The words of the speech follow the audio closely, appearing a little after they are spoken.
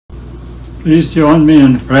Please join me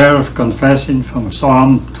in a prayer of confession from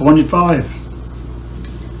Psalm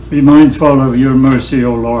 25. Be mindful of your mercy,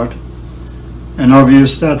 O Lord, and of your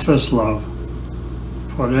steadfast love,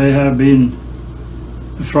 for they have been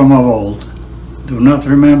from of old. Do not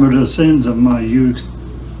remember the sins of my youth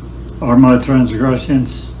or my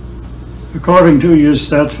transgressions. According to your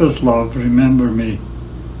steadfast love, remember me.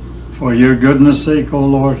 For your goodness' sake, O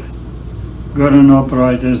Lord, good and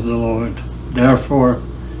upright is the Lord. Therefore,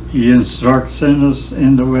 He instructs sinners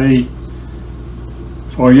in the way.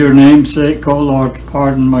 For your name's sake, O Lord,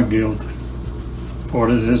 pardon my guilt, for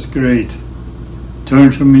it is great.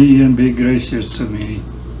 Turn to me and be gracious to me,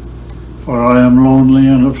 for I am lonely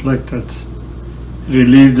and afflicted.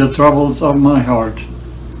 Relieve the troubles of my heart,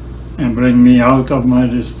 and bring me out of my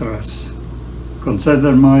distress.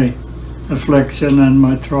 Consider my affliction and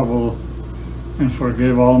my trouble, and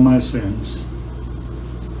forgive all my sins.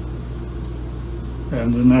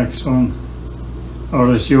 And the next one,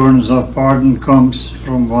 our assurance of pardon comes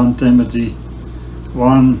from 1 Timothy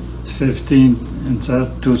 1:15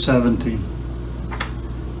 to 17.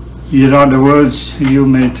 Here are the words you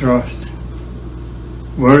may trust,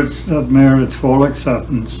 words that merit full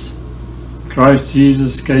acceptance. Christ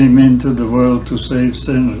Jesus came into the world to save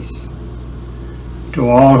sinners. To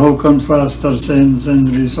all who confess their sins and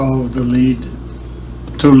resolve to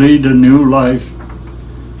lead a new life,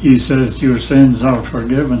 He says, your sins are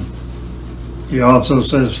forgiven. He also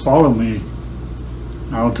says, follow me.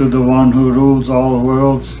 Now to the one who rules all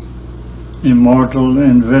worlds, immortal,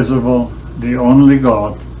 invisible, the only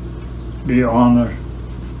God, be honor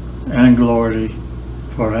and glory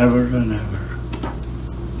forever and ever.